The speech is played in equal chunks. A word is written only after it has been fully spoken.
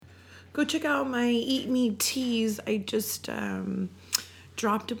go check out my Eat Me tees. I just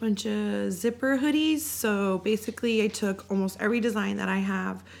dropped a bunch of zipper hoodies. So basically I took almost every design that I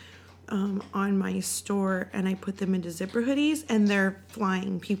have on my store and I put them into zipper hoodies, and they're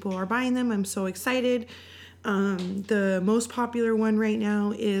flying. People are buying them. I'm so excited. The most popular one right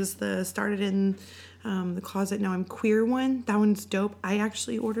now is the Started in the Closet Now I'm Queer one. That one's dope. I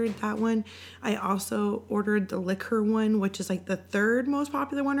actually ordered that one. I also ordered the Liquor one, which is like the third most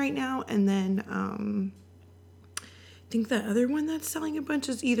popular one right now. And then I think the other one that's selling a bunch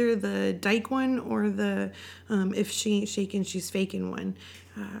is either the Dyke one or the If She Ain't Shaking, She's Faking one.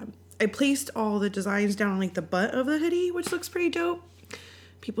 I placed all the designs down on like the butt of the hoodie, which looks pretty dope.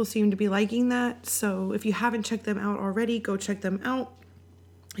 People seem to be liking that. So if you haven't checked them out already, go check them out.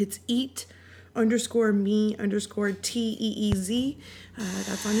 It's eat_me_TEEZ.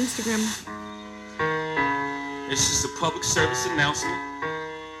 That's on Instagram. It's just a public service announcement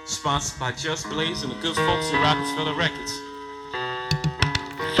sponsored by Just Blaze and the good folks at Rockefeller Records.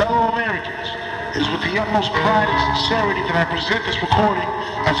 Fellow Americans, it is with the utmost pride and sincerity that I present this recording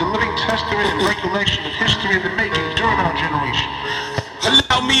as a living testament and recollection of history in the making during our generation.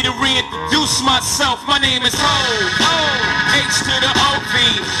 Allow me to reintroduce myself. My name is Ho, H to the O-V.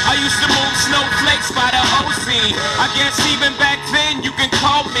 I used to move snowflakes by the OC. I guess even back then you can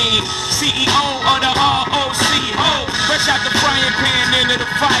call me CEO of the ROC. Ho, fresh out the frying pan into the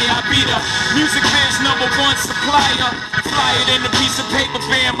fire. I be the music biz #1 supplier. Flyer than a piece of paper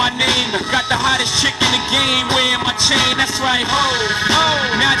bearing my name. Got the hottest chick in the game wearing my chain. That's right, ho,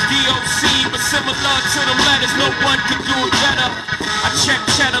 not DOC, but similar to the letters. No one can do it better. I check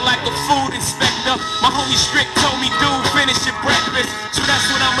cheddar like a food inspector. My homie Strick told me, dude, finish your breakfast. So that's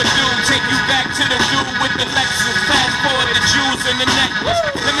what I'ma do. Take you back to the dude with the Lexus. Fast forward the jewels and the necklace.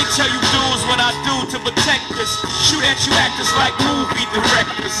 Let me tell you dudes what I do to protect us. Shoot at you actors like movie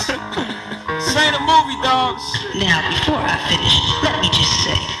directors. This ain't a movie, dogs. Now, before I finish, let me just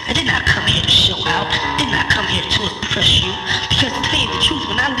say, I did not come here to show out. Did not come here to impress you. Because to tell you the truth,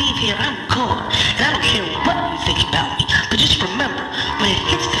 when I leave here, I'm gone. And I don't care what you think about me. But just remember, when it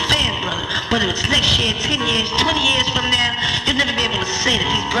hits the fan, brother, whether it's next year, 10 years, 20 years from now, you'll never be able to say that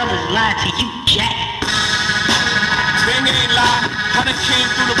these brothers lied to you, Jack. Thing ain't lie. I done came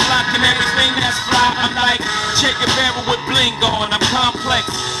through the block and everything that's fly. I'm like Che Guevara with bling on. I'm complex.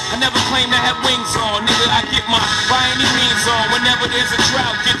 I never claim to have wings on. Nigga, I get my by any means on. Whenever there's a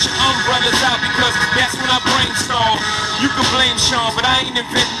drought, get your umbrellas out because that's when I brainstorm. You can blame Sean, but I ain't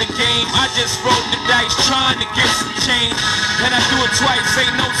inventing the game. I just rolled the dice trying to get some change. And I do it twice,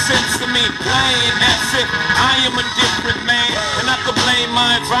 ain't no sense to me. Lying as if I am a different man. And I could blame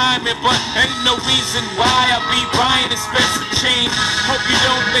my environment, but ain't no reason why I be buying expensive change. Hope you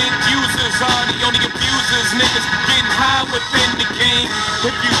don't think users are the only abusers. Niggas getting high within the game.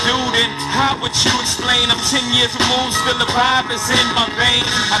 If you do, then how would you explain? I'm 10 years removed, still the vibe is in my veins.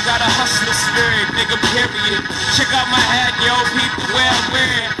 I got a hustler spirit, nigga, period. Check out my hat, yo, people wear I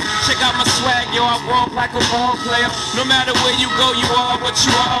wear it. Check out my swag, yo, I walk like a ball player. No matter where you go, you are what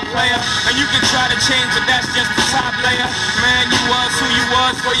you are, player. And you can try to change, but that's just the top layer. Man, you was who you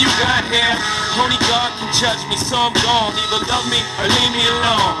was before you got here. Only God can judge me, so I'm gone. Either love me or leave me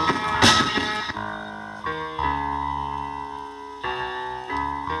alone.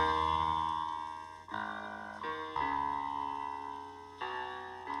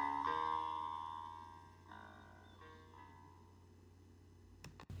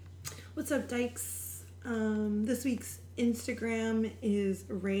 What's up, Dykes? This week's Instagram is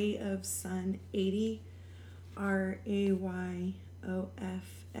Ray of Sun 80, RAYOFSUN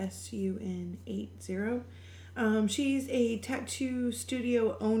 80. She's a tattoo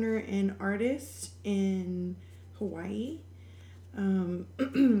studio owner and artist in Hawaii.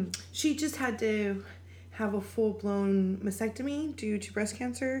 She just had to have a full-blown mastectomy due to breast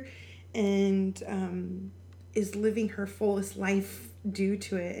cancer, and is living her fullest life due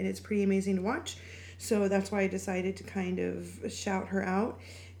to it, and it's pretty amazing to watch. So that's why I decided to kind of shout her out.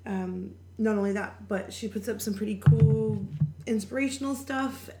 Not only that, but she puts up some pretty cool inspirational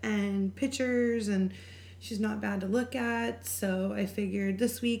stuff and pictures, and she's not bad to look at. So I figured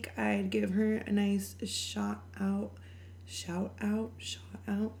this week I'd give her a nice shout out,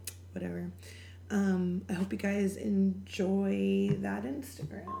 whatever. I hope you guys enjoy that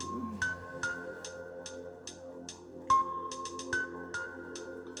Instagram.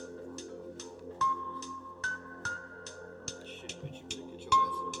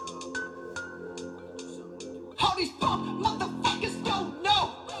 All these punk motherfuckers don't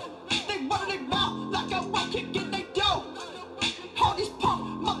know. They run their mouth like a rock kick in they dough. All these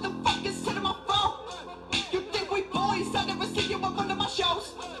punk motherfuckers sit on my phone. You think we boys? I never see you up under my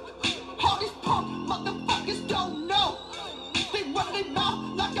shows.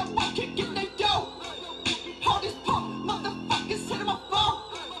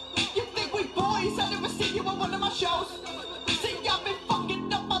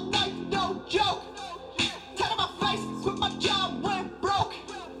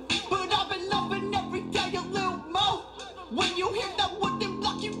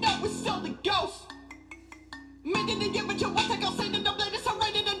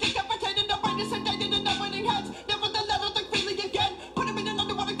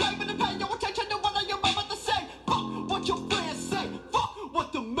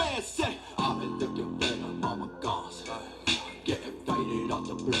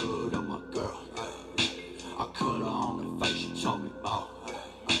 blood on my girl. I cut her on the face, she told me about.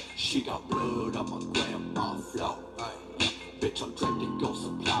 She got blood on my grandma floor. Bitch, I'm draped in gold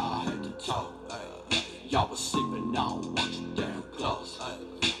supply, head to toe. Y'all was sleeping on, watch your damn clothes.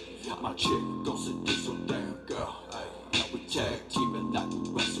 My chick goes to do some damn girl. We tag teaming like we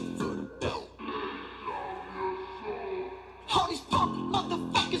wrestle for the belt. All these punk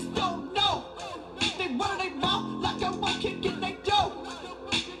motherfuckers don't know. They run their mouth like I won't kick in they dough.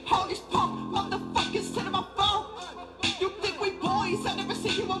 All these punk motherfuckers sending my phone. You think we boys? I never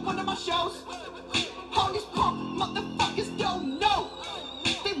seen you on one of my shows. All these punk motherfuckers don't know.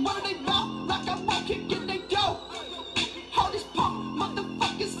 They run their mouth like I won't kick in they dough. All these punk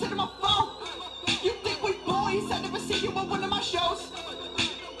motherfuckers sending my phone. You think we boys? I never seen you on one of my shows.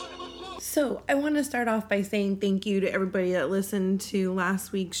 So I want to start off by saying thank you to everybody that listened to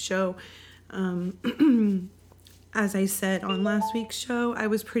last week's show. As I said on last week's show, I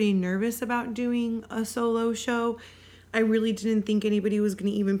was pretty nervous about doing a solo show. I really didn't think anybody was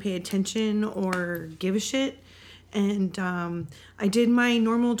going to even pay attention or give a shit. And I did my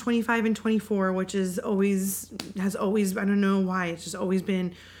normal 25 and 24, which has always, I don't know why, it's just always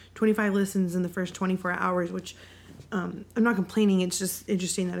been 25 listens in the first 24 hours, which I'm not complaining. It's just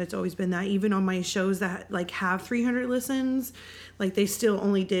interesting that it's always been that. Even on my shows that like have 300 listens, like they still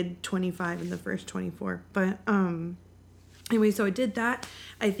only did 25 in the first 24. But anyway, so I did that.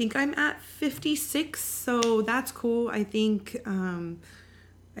 I think I'm at 56, so that's cool. I think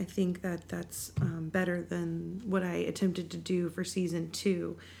that that's better than what I attempted to do for season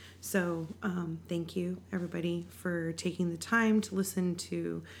 2. So thank you everybody for taking the time to listen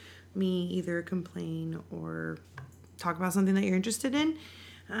to me either complain or talk about something that you're interested in.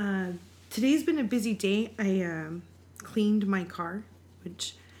 Today's been a busy day. I cleaned my car,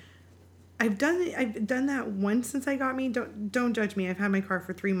 which I've done that once since I got me. Don't judge me. I've had my car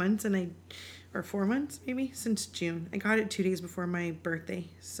for 3 months or 4 months maybe, since June. I got it 2 days before my birthday.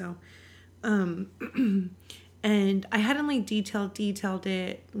 So and I hadn't like detailed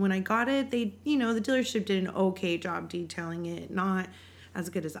it when I got it. They, the dealership did an okay job detailing it, not as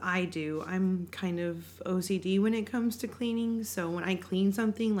good as I do. I'm kind of OCD when it comes to cleaning, so when I clean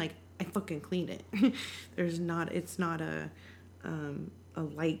something, like I fucking clean it. It's not a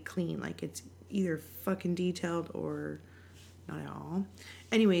light clean, like it's either fucking detailed or not at all.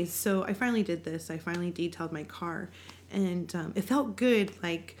 Anyways, so I finally did this. I finally detailed my car, and it felt good.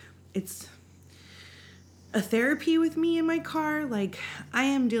 Like it's a therapy with me in my car. Like I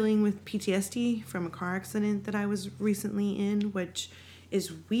am dealing with PTSD from a car accident that I was recently in, which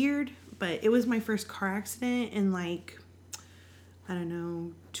is weird, but it was my first car accident in like, I don't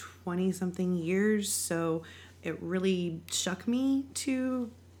know, 20 something years. So it really shook me to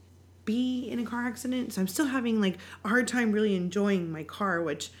be in a car accident. So I'm still having like a hard time really enjoying my car,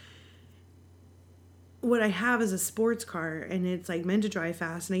 which what I have is a sports car and it's like meant to drive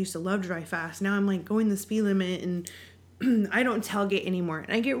fast. And I used to love to drive fast. Now I'm like going the speed limit and I don't tailgate anymore.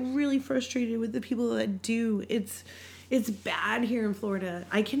 And I get really frustrated with the people that do. It's bad here in Florida.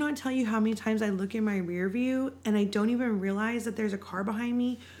 I cannot tell you how many times I look in my rear view and I don't even realize that there's a car behind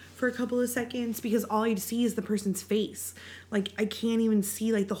me for a couple of seconds because all I see is the person's face. Like I can't even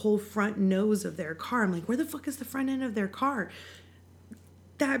see like the whole front nose of their car. I'm like, where the fuck is the front end of their car?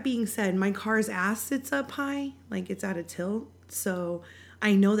 That being said, my car's ass sits up high, like it's at a tilt. So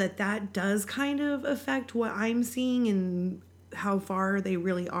I know that does kind of affect what I'm seeing and how far they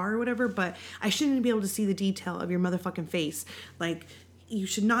really are or whatever, but I shouldn't be able to see the detail of your motherfucking face. Like you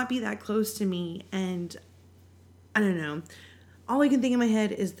should not be that close to me. And I don't know. All I can think in my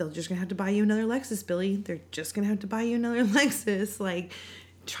head is they're just gonna have to buy you another Lexus, Billy. They're just gonna have to buy you another Lexus. Like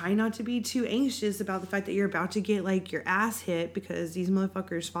try not to be too anxious about the fact that you're about to get like your ass hit because these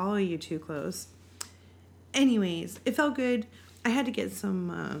motherfuckers follow you too close. Anyways, it felt good. I had to get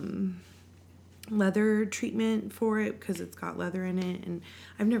some leather treatment for it because it's got leather in it, and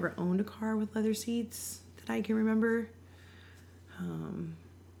I've never owned a car with leather seats that I can remember.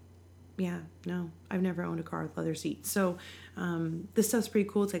 I've never owned a car with leather seats. So this stuff's pretty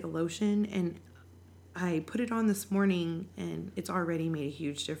cool. It's like a lotion, and I put it on this morning and it's already made a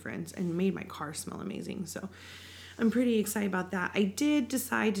huge difference and made my car smell amazing. So I'm pretty excited about that. I did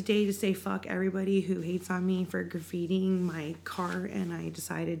decide today to say fuck everybody who hates on me for graffitiing my car, and I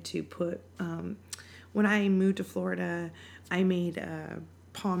decided to put, when I moved to Florida, I made a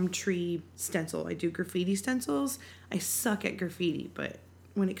palm tree stencil. I do graffiti stencils. I suck at graffiti, but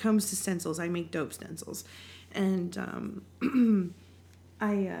when it comes to stencils, I make dope stencils. And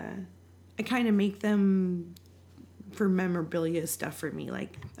I kind of make them for memorabilia stuff for me.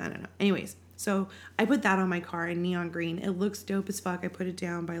 Like, I don't know. Anyways, So I put that on my car in neon green. It looks dope as fuck. I put it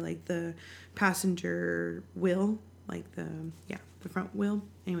down by like the passenger wheel, like the front wheel.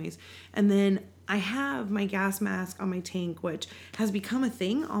 Anyways, and then I have my gas mask on my tank, which has become a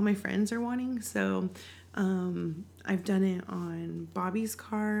thing all my friends are wanting. So I've done it on Bobby's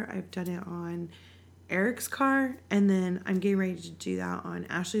car. I've done it on Eric's car. And then I'm getting ready to do that on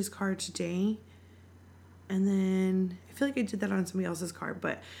Ashley's car today. And then I feel like I did that on somebody else's car,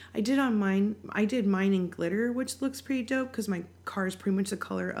 but I did on mine. I did mine in glitter, which looks pretty dope because my car is pretty much the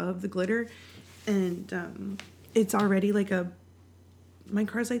color of the glitter. And it's already like my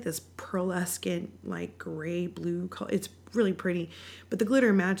car's like this pearlescent, like gray blue color. It's really pretty, but the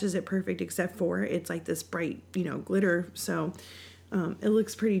glitter matches it perfect, except for it's like this bright, glitter. So it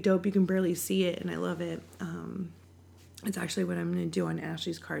looks pretty dope. You can barely see it, and I love it. It's actually what I'm going to do on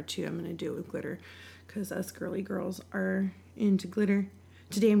Ashley's car too. I'm going to do it with glitter because us girly girls are into glitter.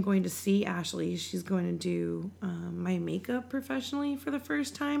 Today I'm going to see Ashley. She's going to do my makeup professionally for the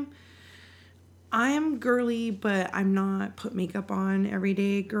first time. I am girly, but I'm not put makeup on every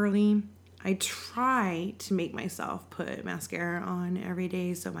day girly. I try to make myself put mascara on every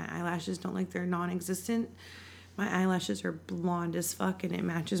day so my eyelashes don't like they're non-existent. My eyelashes are blonde as fuck and it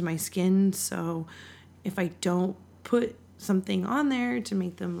matches my skin. So if I don't put something on there to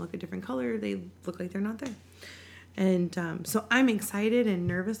make them look a different color, they look like they're not there. And so I'm excited and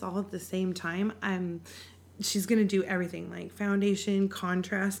nervous all at the same time. She's going to do everything, like foundation,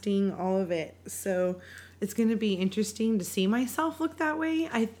 contrasting, all of it. So it's going to be interesting to see myself look that way.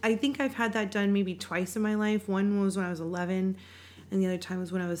 I think I've had that done maybe twice in my life. One was when I was 11 and the other time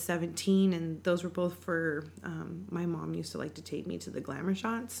was when I was 17. And those were both for, my mom used to like to take me to the glamour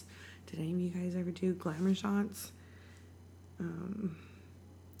shots. Did any of you guys ever do glamour shots?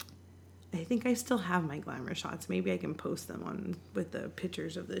 I think I still have my glamour shots. Maybe I can post them on with the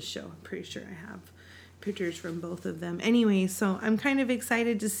pictures of this show. I'm pretty sure I have pictures from both of them. Anyway, so I'm kind of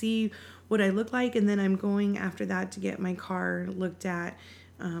excited to see what I look like, and then I'm going after that to get my car looked at.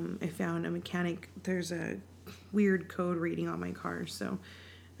 I found a mechanic. There's a weird code reading on my car, so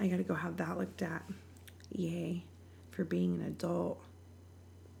I gotta go have that looked at. Yay for being an adult.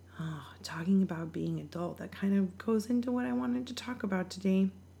 Oh, talking about being adult, that kind of goes into what I wanted to talk about today.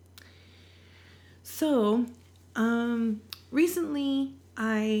 So recently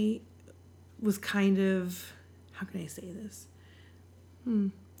I was kind of, how can I say this?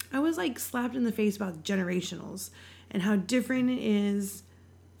 I was like slapped in the face about generationals and how different it is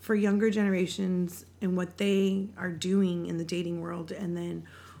for younger generations and what they are doing in the dating world, and then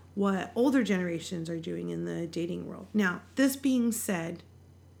what older generations are doing in the dating world. Now, this being said,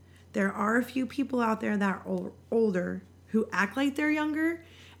 there are a few people out there that are older who act like they're younger,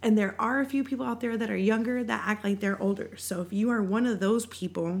 and there are a few people out there that are younger that act like they're older. So if you are one of those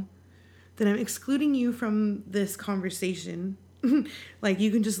people, then I'm excluding you from this conversation. Like,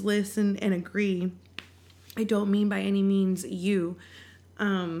 you can just listen and agree. I don't mean by any means you.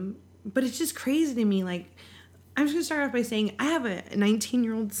 But it's just crazy to me. Like, I'm just going to start off by saying I have a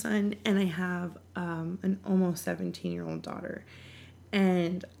 19-year-old son and I have an almost 17-year-old daughter.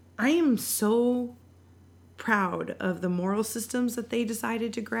 And I am so proud of the moral systems that they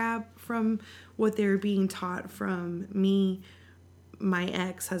decided to grab from what they're being taught from me, my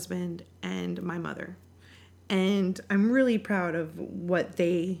ex-husband, and my mother. And I'm really proud of what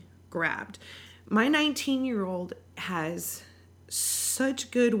they grabbed. My 19-year-old has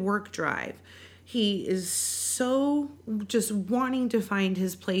such good work drive. He is so just wanting to find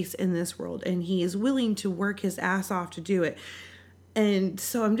his place in this world, and he is willing to work his ass off to do it. And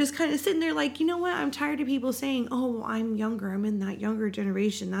so I'm just kind of sitting there like, you know what? I'm tired of people saying, oh, I'm younger. I'm in that younger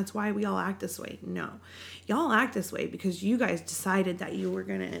generation. That's why we all act this way. No, y'all act this way because you guys decided that you were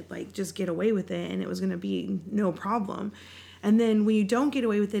going to like just get away with it and it was going to be no problem. And then when you don't get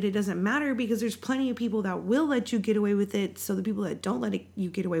away with it, it doesn't matter because there's plenty of people that will let you get away with it. So the people that don't let you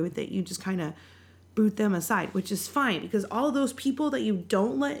get away with it, you just kind of boot them aside, which is fine because all those people that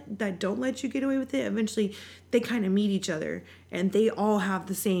don't let you get away with it, eventually they kind of meet each other and they all have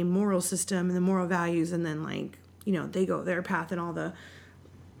the same moral system and the moral values, and then like, you know, they go their path, and all the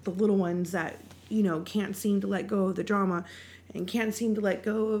little ones that, you know, can't seem to let go of the drama and can't seem to let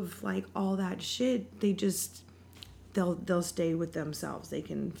go of like all that shit, they'll stay with themselves. They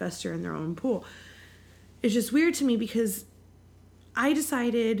can fester in their own pool. It's just weird to me because I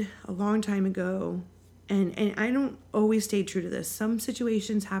decided a long time ago, and I don't always stay true to this. Some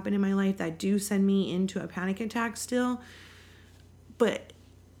situations happen in my life that do send me into a panic attack still. But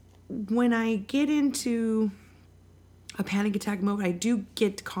when I get into a panic attack mode, I do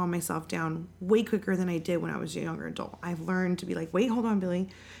get to calm myself down way quicker than I did when I was a younger adult. I've learned to be like, wait, hold on, Billy.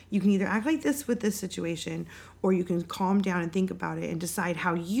 You can either act like this with this situation, or you can calm down and think about it and decide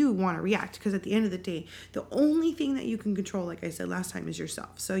how you want to react. Because at the end of the day, the only thing that you can control, like I said last time, is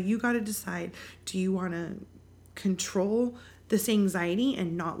yourself. So you got to decide, do you want to control this anxiety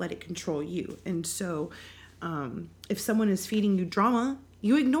and not let it control you? And so if someone is feeding you drama,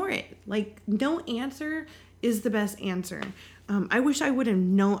 you ignore it. Like, no answer is the best answer. I wish I would have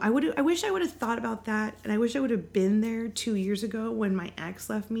known. I wish I would have thought about that, and I wish I would have been there 2 years ago when my ex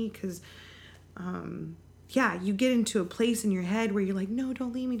left me. Because, you get into a place in your head where you're like, no,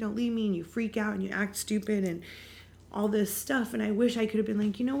 don't leave me, and you freak out and you act stupid and all this stuff. And I wish I could have been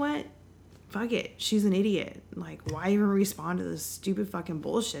like, you know what? Fuck it. She's an idiot. Like, why even respond to this stupid fucking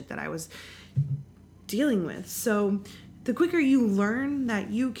bullshit that I was dealing with? So the quicker you learn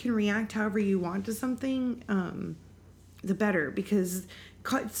that you can react however you want to something, the better, because it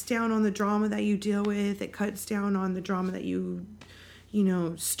cuts down on the drama that you deal with. It cuts down on the drama that you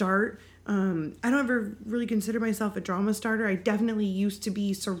start. I don't ever really consider myself a drama starter. I definitely used to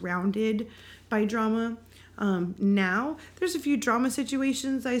be surrounded by drama. Now there's a few drama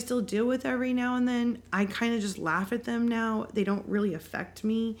situations I still deal with every now and then. I kind of just laugh at them now. They don't really affect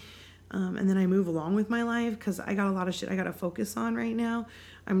me. And then I move along with my life because I got a lot of shit I got to focus on right now.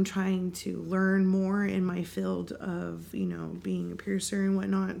 I'm trying to learn more in my field of, being a piercer and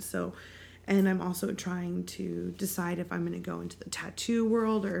whatnot. So, and I'm also trying to decide if I'm going to go into the tattoo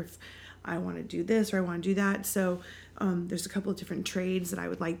world or if I want to do this or I want to do that. So, there's a couple of different trades that I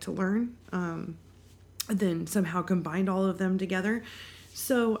would like to learn. Then somehow combined all of them together.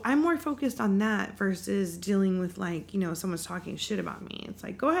 So I'm more focused on that versus dealing with someone's talking shit about me. It's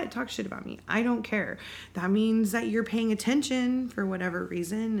like, go ahead, talk shit about me. I don't care. That means that you're paying attention for whatever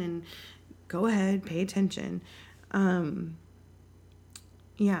reason, and go ahead, pay attention.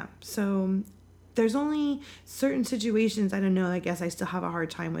 So there's only certain situations, I don't know, I guess I still have a hard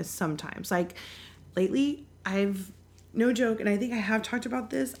time with sometimes. Like lately, no joke, and I think I have talked about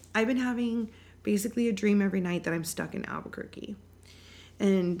this, I've been having basically a dream every night that I'm stuck in Albuquerque.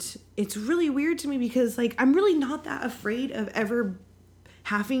 And it's really weird to me because, I'm really not that afraid of ever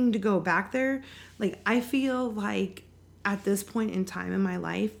having to go back there. I feel like at this point in time in my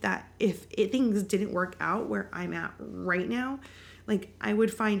life that if things didn't work out where I'm at right now, I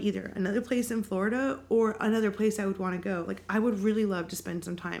would find either another place in Florida or another place I would want to go. I would really love to spend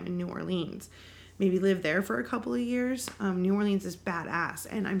some time in New Orleans. Maybe live there for a couple of years. New Orleans is badass,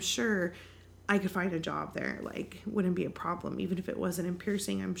 and I'm sure I could find a job there. Wouldn't be a problem. Even if it wasn't in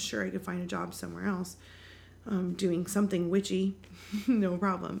piercing, I'm sure I could find a job somewhere else, doing something witchy. No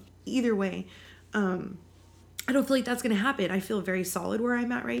problem. Either way, I don't feel like that's going to happen. I feel very solid where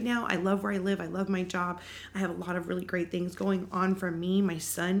I'm at right now. I love where I live. I love my job. I have a lot of really great things going on for me. My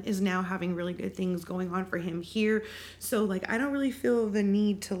son is now having really good things going on for him here. So I don't really feel the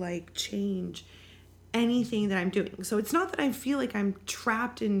need to change anything that I'm doing. So it's not that I feel like I'm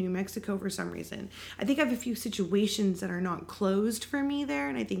trapped in New Mexico for some reason. I think I have a few situations that are not closed for me there,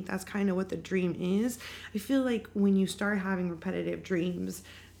 and I think that's kind of what the dream is. I feel like when you start having repetitive dreams,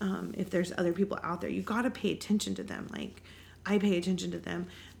 if there's other people out there, you got to pay attention to them. I pay attention to them,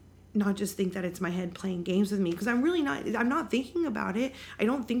 not just think that it's my head playing games with me, because I'm not thinking about it. I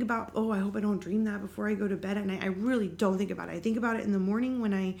don't think about, I hope I don't dream that before I go to bed at night. I really don't think about it. I think about it in the morning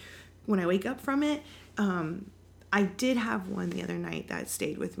when I wake up from it. I did have one the other night that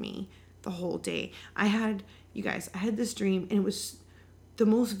stayed with me the whole day. I had this dream, and it was the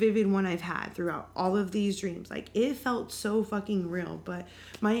most vivid one I've had throughout all of these dreams. It felt so fucking real, but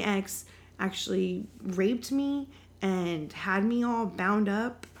my ex actually raped me and had me all bound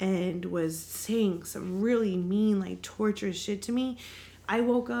up and was saying some really mean, torturous shit to me. I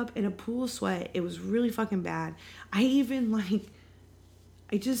woke up in a pool of sweat. It was really fucking bad.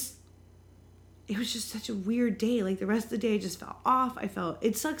 It was just such a weird day. The rest of the day I just felt off.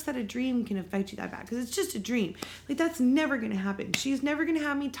 It sucks that a dream can affect you that bad, because it's just a dream. That's never going to happen. She's never going to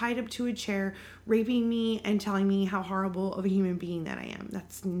have me tied up to a chair, raping me and telling me how horrible of a human being that I am.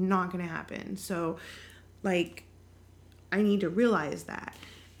 That's not going to happen. So, I need to realize that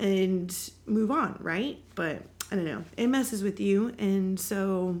and move on, right? But I don't know. It messes with you. And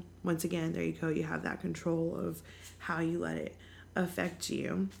so, once again, there you go. You have that control of how you let it affect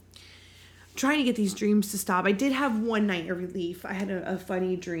you. Trying to get these dreams to stop. I did have one night of relief. I had a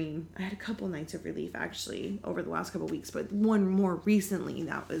funny dream. I had a couple nights of relief actually over the last couple of weeks, but one more recently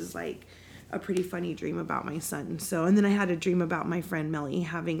that was a pretty funny dream about my son. So, and then I had a dream about my friend Melly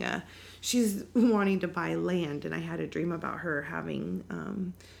she's wanting to buy land, and I had a dream about her having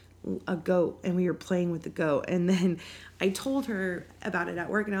a goat, and we were playing with the goat. And then I told her about it at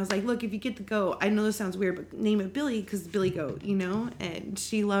work, and I was like, look, if you get the goat, I know this sounds weird, but name it Billy, because Billy Goat, you know? And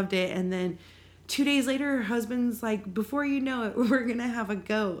she loved it. And then 2 days later, her husband's like, before you know it, we're going to have a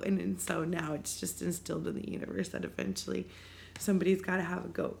goat. And so now it's just instilled in the universe that eventually somebody's got to have a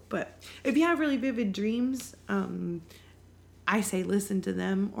goat. But if you have really vivid dreams, I say listen to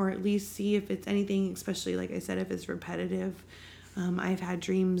them, or at least see if it's anything, especially like I said, if it's repetitive. I've had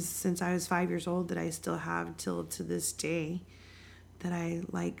dreams since I was 5 years old that I still have till to this day that I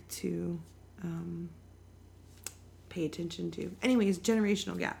like to pay attention to. Anyways,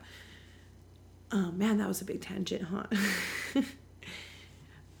 generational gap. Man, that was a big tangent,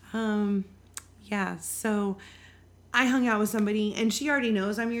 huh? Yeah, so I hung out with somebody, and she already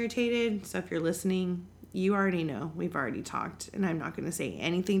knows I'm irritated. So if you're listening, you already know. We've already talked, and I'm not going to say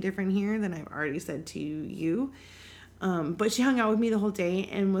anything different here than I've already said to you. But she hung out with me the whole day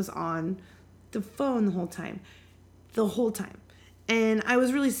and was on the phone the whole time. And I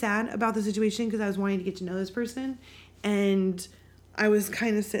was really sad about the situation because I was wanting to get to know this person. And I was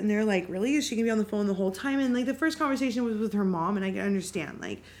kind of sitting there like, really? Is she going to be on the phone the whole time? And like the first conversation was with her mom, and I can understand.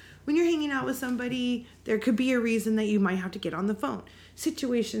 Like when you're hanging out with somebody, there could be a reason that you might have to get on the phone.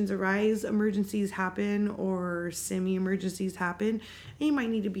 Situations arise, emergencies happen, or semi-emergencies happen, and you might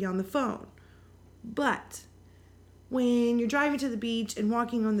need to be on the phone. But when you're driving to the beach and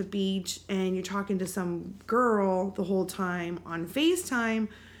walking on the beach and you're talking to some girl the whole time on FaceTime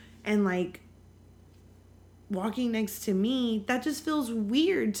and like walking next to me, that just feels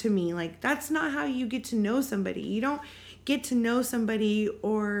weird to me. Like that's not how you get to know somebody. You don't get to know somebody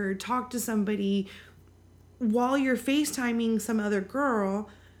or talk to somebody while you're FaceTiming some other girl,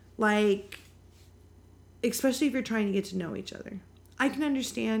 like, especially if you're trying to get to know each other. I can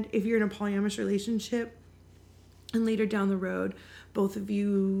understand if you're in a polyamorous relationship and later down the road, both of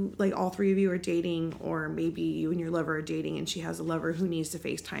you, like all three of you are dating, or maybe you and your lover are dating and she has a lover who needs to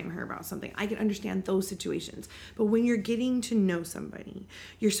FaceTime her about something. I can understand those situations. But when you're getting to know somebody,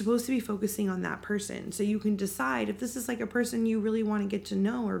 you're supposed to be focusing on that person. So you can decide if this is like a person you really want to get to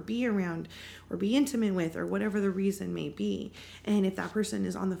know or be around or be intimate with or whatever the reason may be. And if that person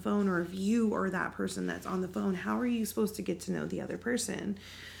is on the phone, or if you are that person that's on the phone, how are you supposed to get to know the other person?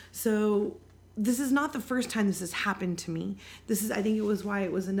 So this is not the first time this has happened to me. I think it was why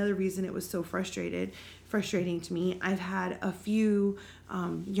it was another reason it was so frustrating to me. I've had a few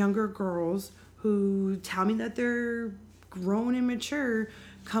younger girls who tell me that they're grown and mature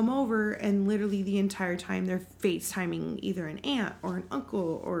come over, and literally the entire time they're FaceTiming either an aunt or an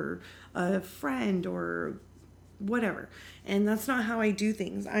uncle or a friend or whatever. And that's not how I do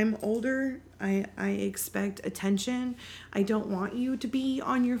things. I'm older. I expect attention. I don't want you to be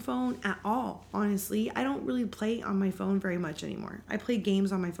on your phone at all, honestly. I don't really play on my phone very much anymore. I play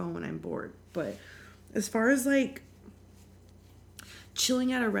games on my phone when I'm bored. But as far as like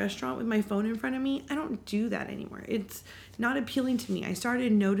chilling at a restaurant with my phone in front of me, I don't do that anymore. It's not appealing to me. I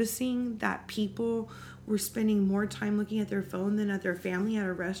started noticing that people were spending more time looking at their phone than at their family at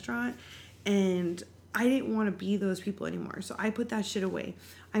a restaurant, and I didn't want to be those people anymore. So I put that shit away.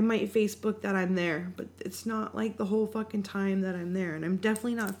 I might Facebook that I'm there, but it's not like the whole fucking time that I'm there. And I'm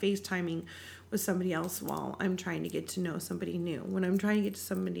definitely not FaceTiming with somebody else while I'm trying to get to know somebody new. When I'm trying to get to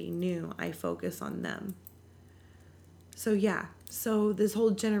somebody new, I focus on them. So yeah, so this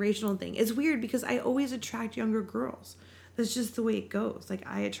whole generational thing, it's weird because I always attract younger girls. That's just the way it goes. Like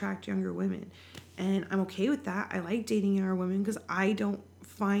I attract younger women, and I'm okay with that. I like dating younger women because I don't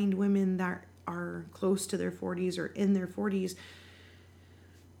find women that are close to their 40s or in their 40s,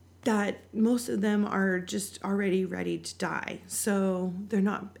 that most of them are just already ready to die. So they're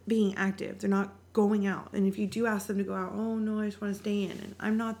not being active. They're not going out. And if you do ask them to go out, oh no, I just want to stay in. And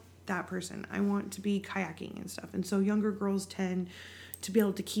I'm not that person. I want to be kayaking and stuff. And so younger girls tend to be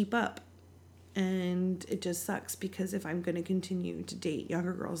able to keep up. And it just sucks because if I'm going to continue to date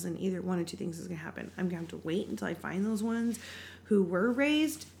younger girls, then either one or two things is going to happen. I'm going to have to wait until I find those ones who were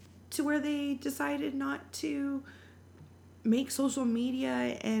raised to where they decided not to make social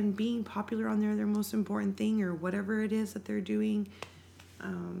media and being popular on there their most important thing, or whatever it is that they're doing.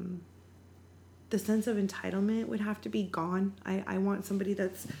 The sense of entitlement would have to be gone. I want somebody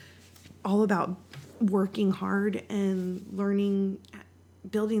that's all about working hard and learning,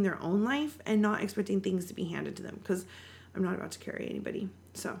 building their own life, and not expecting things to be handed to them, because I'm not about to carry anybody.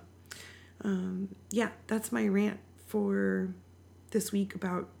 So yeah, that's my rant for this week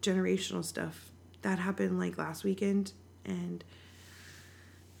about generational stuff that happened like last weekend. And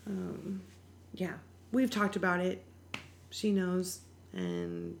yeah, we've talked about it. She knows,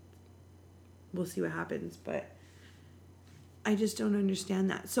 and we'll see what happens. But I just don't understand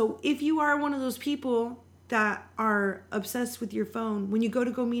that. So if you are one of those people that are obsessed with your phone, when you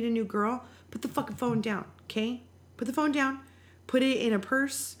go meet a new girl, put the fucking phone down, okay? Put the phone down, put it in a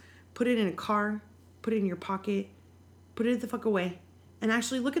purse, put it in a car, put it in your pocket, put it the fuck away, and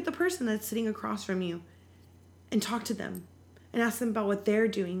actually look at the person that's sitting across from you and talk to them and ask them about what they're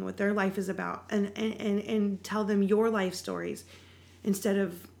doing, what their life is about, and tell them your life stories instead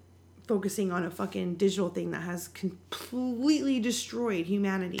of focusing on a fucking digital thing that has completely destroyed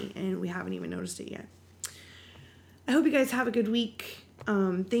humanity and we haven't even noticed it yet. I hope you guys have a good week.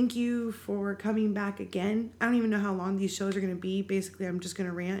 Thank you for coming back again. I don't even know how long these shows are going to be. Basically, I'm just going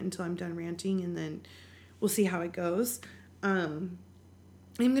to rant until I'm done ranting, and then we'll see how it goes. I'm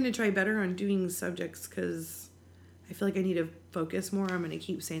going to try better on doing subjects because I feel like I need to focus more. I'm going to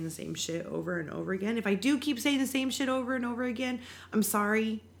keep saying the same shit over and over again. If I do keep saying the same shit over and over again, I'm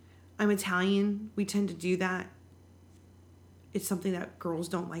sorry. I'm Italian. We tend to do that. It's something that girls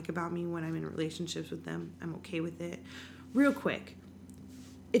don't like about me when I'm in relationships with them. I'm okay with it. Real quick.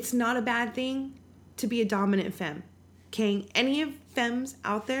 It's not a bad thing to be a dominant femme. Okay? Any of femmes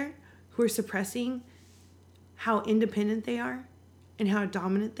out there who are suppressing how independent they are and how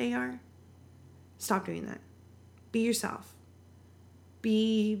dominant they are, stop doing that. Be yourself.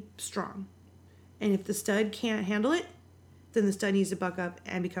 Be strong. And if the stud can't handle it, then the stud needs to buck up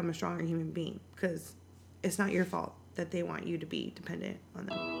and become a stronger human being, because it's not your fault that they want you to be dependent on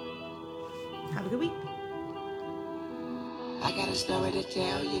them. Have a good week. I got a story to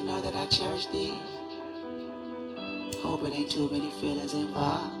tell, you know that I cherish these. Hope it ain't too many feelings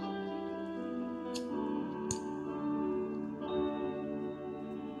involved.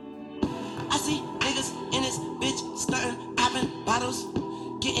 I see niggas in this bitch stunting, popping bottles,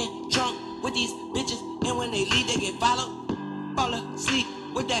 getting drunk with these bitches, and when they leave they get followed. Fall asleep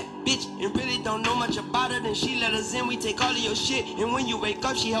with that bitch and really don't know much about her. Then she let us in, we take all of your shit, and when you wake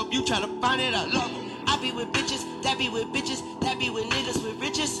up she help you try to find it. I love her. I be with bitches, that be with bitches, that be with niggas with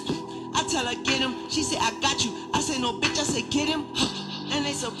riches. I tell her get him, she say I got you. I say no bitch, I say get him. And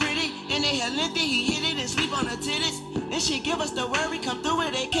they so pretty, and they hell lengthy, he hit it and sleep on her titties. And she give us the word, we come through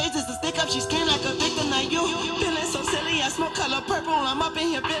with AKs just to stick up, she scream like a victim like you. Feeling so silly, I smoke color purple, I'm up in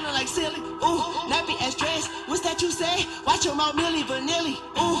here feeling like silly. Ooh, nappy ass dress, what's that you say? Watch your mouth, Milli Vanilli.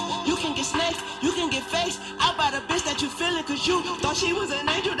 Ooh, you can get snakes, you can get faced out by the bitch that you feeling, cause you thought she was an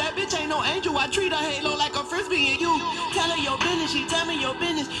angel, that bitch ain't no angel. I treat her halo like a frisbee, and you tell her your business, she tell me your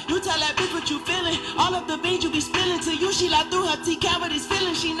business. You tell that bitch what you feeling, all of the beans you be spilling. To you, she like through her teeth cavities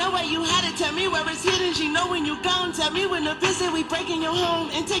feeling. She know where you had it, tell me where it's hidden. She know when you gone, tell me when the visit, we breaking your home.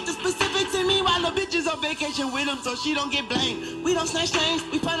 And take the specifics in me while the bitch is on vacation with them, so she don't get blamed. We don't snatch things,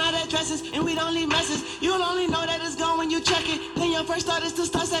 we find out addresses, and we don't leave messes. You'll only know that it's gone when you check it. Then your first thought is to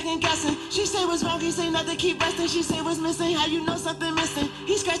start second guessing. She say what's wrong, he say nothing, keep resting. She say what's missing, how you know something missing.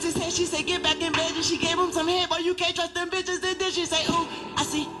 He scratched his head, she say get back in bed. And she gave him some head, boy you can't trust them bitches. And then she say ooh, I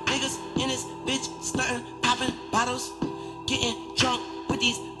see niggas in this bitch stunting, popping bottles, getting drunk with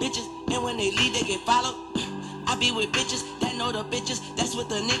these bitches, and when they leave they get followed. I be with bitches that know the bitches, that's what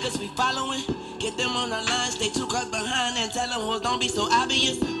the niggas we following. Get them on the line, stay 2 cars behind, and tell them hoes don't be so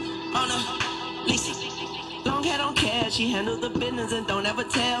obvious. On a Lisa, long hair don't care, she handle the business and don't ever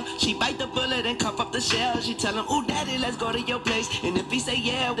tell. She bite the bullet and cough up the shell. She tell him, ooh daddy, let's go to your place. And if he say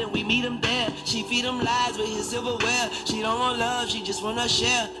yeah, then we meet him there. She feed him lies with his silverware. She don't want love, she just wanna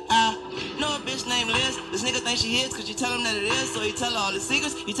share. I know a bitch named Liz. This nigga think she is, cause she tell him that it is. So he tell her all his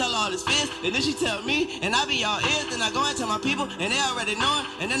secrets, he tell her all his fears. And then she tell me, and I be all ears. Then I go and tell my people, and they already know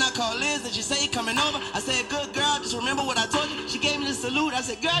it. And then I call Liz, and she say he coming over. I said, good girl, just remember what I told you. She gave me the salute, I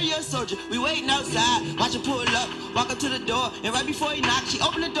said, girl, you're a soldier. We waiting outside, watch her pull up, walk up to the door. And right before he knocked, she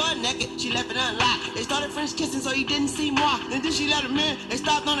opened the door naked. She left it unlocked. They started French kissing, so he didn't see more. And then she let him in, they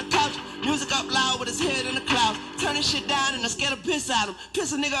stopped on the couch. Music up loud with his head in the clouds. Turning shit down and I scared to piss at him.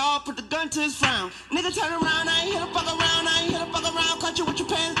 Piss a nigga off, put the gun to his frown. Nigga turn around, I ain't here to fuck around. I ain't here to fuck around, caught you with your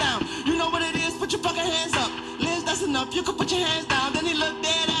pants down. You know what it is, put your fucking hands up. Liz, that's enough, you can put your hands down. Then he looked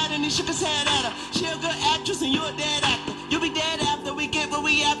dead at her and he shook his head at her. She a good actress and you a dead actor. You be dead after we get what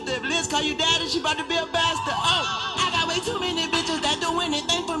we after. If Liz call you daddy, she about to be a bastard. Oh, I got way too many bitches that do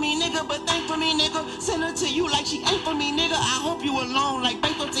anything for me, nigga. But thank for me, nigga. Send her to you like she ain't for me, nigga. I hope you alone like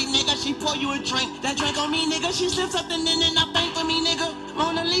bankruptcy, nigga. She pour you a drink, that drink on me, nigga. She slipped something in and I thank for me, nigga.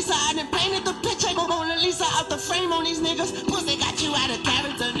 Mona Lisa, I done painted the picture. Mona Lisa out the frame on these niggas. Pussy got you out of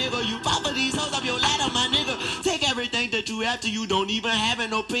character, nigga. You pop for these hoes up your ladder, my nigga. Take everything that you have to, you don't even have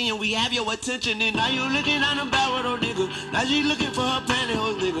an opinion. We have your attention and now you looking on the barrel, though, nigga. Now she looking for her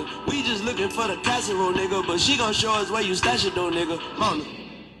pantyhose, nigga. We just looking for the casserole, nigga. But she gon' show us where you stash it, though, nigga. Mona.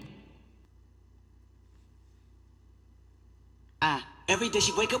 Every day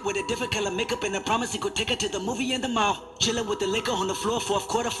she wake up with a different color makeup and a promise he could take her to the movie and the mall. Chillin' with the liquor on the floor, fourth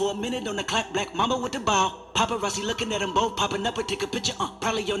quarter for a minute on the clock. Black mama with the ball. Paparazzi looking at them both, popping up and take a picture.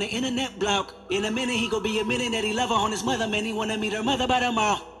 Probably on the internet blog. In a minute he gon' be admitting that he love her on his mother. Man, he wanna meet her mother by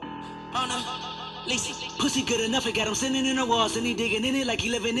tomorrow. Oh no. Lacey, pussy good enough, it got him sitting in the walls, and he digging in it like he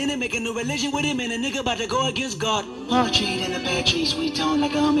living in it, making a religion with him, and a nigga about to go against God. Palm tree in the bad tree, sweet tone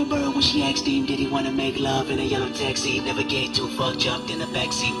like a hummingbird. When she asked him, did he wanna make love in a yellow taxi? Never gave two fuck, jumped in the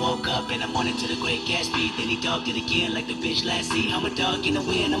backseat, woke up in the morning to the Great Gatsby. Then he dogged it again like the bitch last seat. I'm a dog in the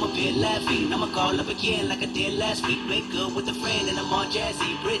wind, I'm a bit laughing. I'ma call up again like I did last week. Wake up with a friend and I'm all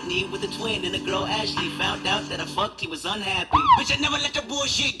jazzy. Brittany with a twin and a girl Ashley. Found out that I fucked, he was unhappy. Bitch, I never let the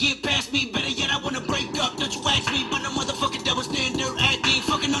bullshit get past me. Better yet, I wanna break up. Don't you ask me, but the motherfucking double standard acting.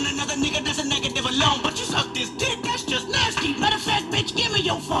 Fucking on another nigga, that's a negative alone. But you suck this dick, that's just nasty. Matter of fact, bitch, give me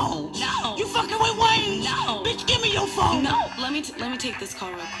your phone. No. You fucking with Wayne? No. Bitch, give me your phone. No, let me take this call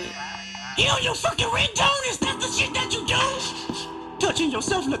real quick. He on your fucking ringtone? Is that the shit that you do? Touching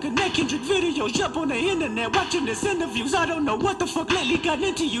yourself, looking at Kendrick videos, jump on the internet, watching this interviews. I don't know what the fuck lately got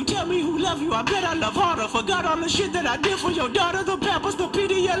into you. Tell me who love you, I bet I love harder. Forgot all the shit that I did for your daughter. The Pampers, the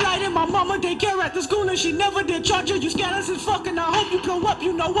Pedialyte, and my mama daycare at the school, and she never did charge her. You scandalous as fuck, and I hope you blow up.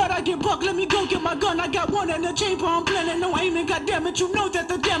 You know what, I get buck, let me go get my gun. I got one in the chamber, I'm planning no aiming. Goddamn it, you know that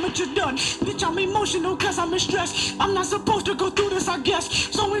the damage is done. Bitch, I'm emotional cause I'm in stress. I'm not supposed to go through this, I guess.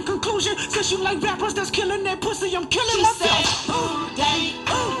 So in conclusion, since you like rappers that's killing that pussy, I'm killing myself. Ooh, daddy,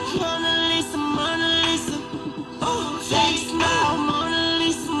 ooh, Mona Lisa, Mona Lisa. Ooh, daddy, smile, Mona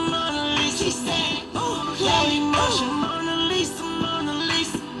Lisa, Mona Lisa. She said, ooh, daddy, motion, Mona Lisa, Mona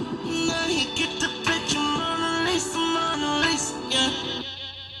Lisa. Now you get the picture, Mona Lisa, Mona Lisa, yeah.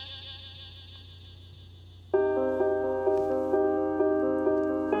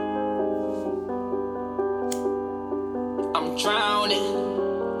 I'm drowning,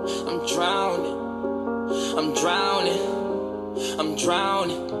 I'm drowning, I'm drowning, I'm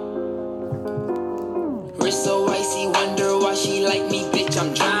drowning. Wrist so icy, wonder why she like me, bitch,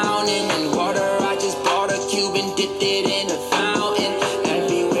 I'm drowning in water. I just bought a cube and dipped it in a fountain.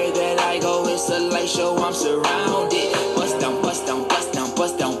 Everywhere that I go, it's a light show, I'm surrounded. Bust down, bust down, bust down,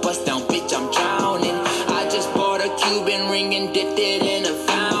 bust down, bust down, bitch, I'm drowning. I just bought a Cuban ring and dipped it in a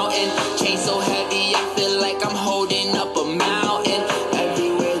fountain. Chain so heavy, I feel like I'm holding up a mountain.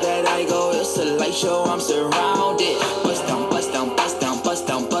 Everywhere that I go, it's a light show, I'm surrounded. Bust down, bust down, bust down, bust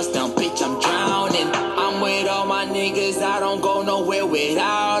down, bust down, bitch, I'm drowning. I'm with all my niggas, I don't go nowhere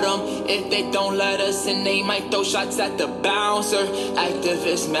without them. If they don't let us in, they might throw shots at the bouncer.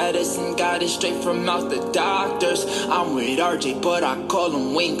 Activist medicine, got it straight from out the doctors. I'm with RJ, but I call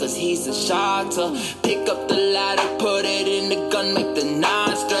him Wayne cause he's a shotter. Pick up the ladder, put it in the gun, make the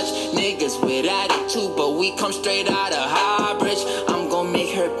nine stretch. Niggas with attitude, but we come straight out of Highbridge. I'm gon'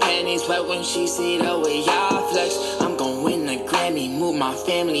 make her panties wet when she see the way I flex. I'm gon' win a Grammy, move my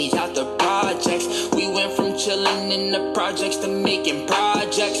family out the projects. We went from chillin' in the projects to making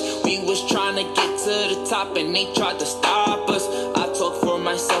projects. We was trying to get to the top and they tried to stop us. I talk for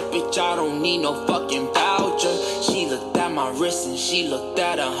myself, bitch, I don't need no fucking voucher. She looked at my wrist and she looked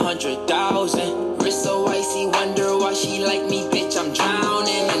at 100,000. Wrist so icy, wonder why she like me, bitch, I'm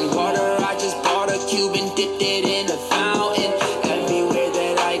drowning in water. I just bought a cube and dipped it in a fountain. Everywhere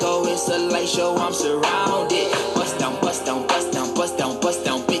that I go, it's a light show, I'm surrounded. Bust down, bust down, bust down, bust down, bust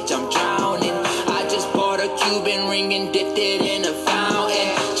down, bitch, I'm drowning. I just bought a Cuban ring and dipped it in a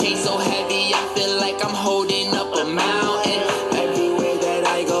fountain. Chain so heavy, I feel like I'm holding up a mountain. Everywhere that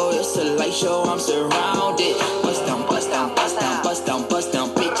I go, it's a light show, I'm surrounded. Bust down, bust down, bust down, bust down, bust down,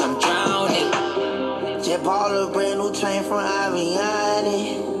 bitch, I'm drowning. Just bought a brand new chain from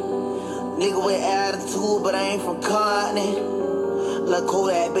Aviani. Nigga with attitude, but I ain't from Courtney. Look cool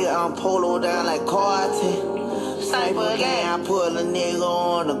that bitch, I'm polo down like Carton. Sniper gang, I put a nigga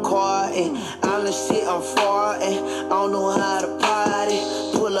on the carton. I'm the shit, I'm farting. I don't know how to party.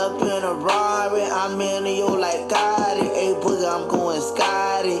 Pull up in a Rari, I'm in the yo like Gotti. Hey, boogie, I'm going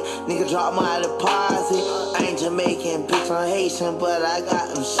Scotty. Nigga drop my deposit. I ain't Jamaican, bitch, I'm Haitian, but I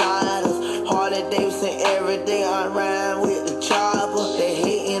got them shotters. Harley Davidson every day, I'm riding with the chopper. They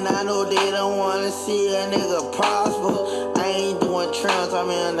hating, I know they don't wanna see a nigga prosper. I ain't doing trims, I'm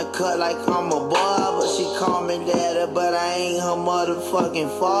in the cut like I'm a barber. She call me daddy, but I ain't her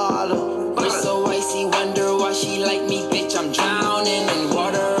motherfucking father. Wrist so icy, wonder why she like me, bitch, I'm drowning in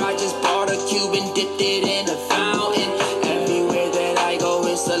water. I just bought a cube and dipped it in a fountain. Everywhere that I go,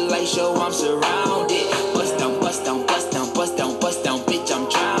 it's a light show, I'm surrounded. Bust down, bust down, bust down, bust down, bust down, bitch, I'm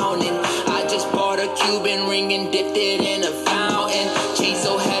drowning. I just bought a Cuban ring and dipped it in a fountain. Chain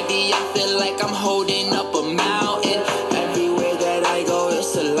so heavy, I feel like I'm holding up a mountain. Everywhere that I go,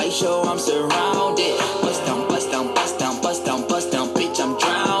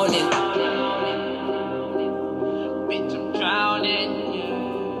 drowning.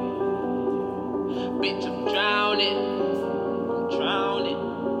 Bitch, I'm drowning.